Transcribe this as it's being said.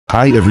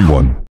Hi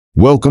everyone,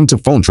 welcome to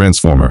Phone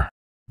Transformer,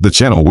 the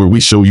channel where we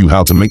show you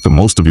how to make the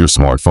most of your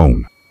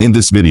smartphone. In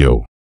this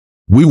video,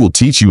 we will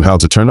teach you how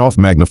to turn off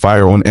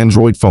Magnifier on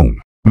Android phone.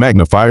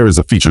 Magnifier is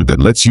a feature that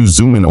lets you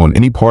zoom in on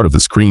any part of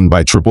the screen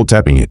by triple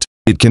tapping it.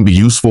 It can be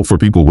useful for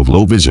people with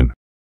low vision,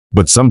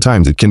 but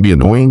sometimes it can be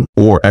annoying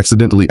or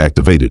accidentally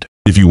activated.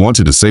 If you want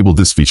to disable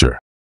this feature,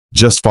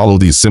 just follow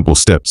these simple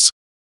steps.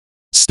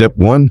 Step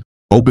 1.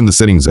 Open the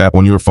Settings app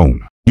on your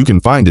phone. You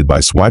can find it by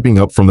swiping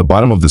up from the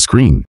bottom of the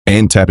screen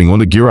and tapping on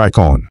the gear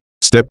icon.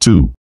 Step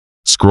 2.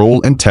 Scroll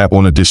and tap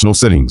on Additional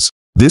Settings.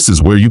 This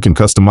is where you can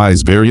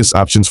customize various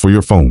options for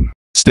your phone.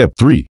 Step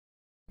 3.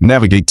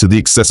 Navigate to the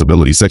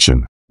Accessibility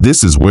section.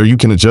 This is where you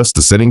can adjust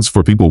the settings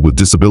for people with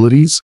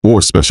disabilities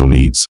or special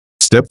needs.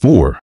 Step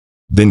 4.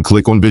 Then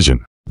click on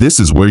Vision.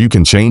 This is where you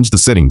can change the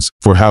settings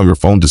for how your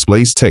phone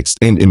displays text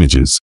and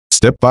images.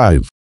 Step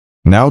 5.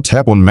 Now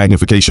tap on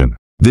Magnification.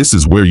 This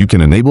is where you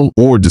can enable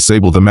or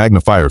disable the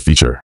magnifier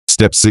feature.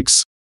 Step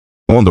 6.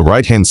 On the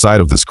right-hand side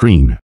of the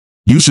screen,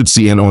 you should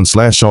see an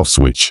on/off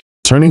switch.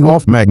 Turning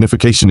off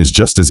magnification is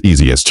just as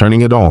easy as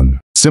turning it on.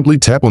 Simply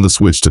tap on the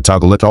switch to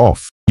toggle it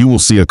off. You will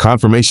see a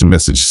confirmation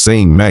message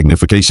saying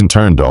magnification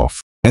turned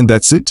off. And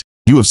that's it.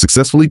 You have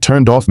successfully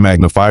turned off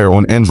magnifier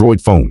on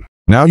Android phone.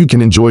 Now you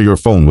can enjoy your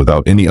phone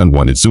without any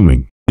unwanted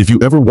zooming. If you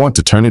ever want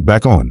to turn it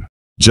back on,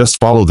 just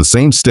follow the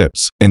same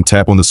steps and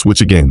tap on the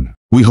switch again.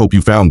 We hope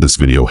you found this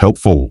video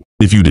helpful.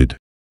 If you did,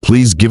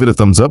 please give it a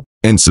thumbs up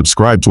and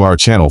subscribe to our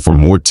channel for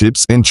more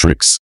tips and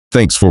tricks.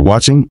 Thanks for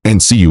watching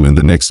and see you in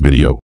the next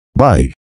video. Bye.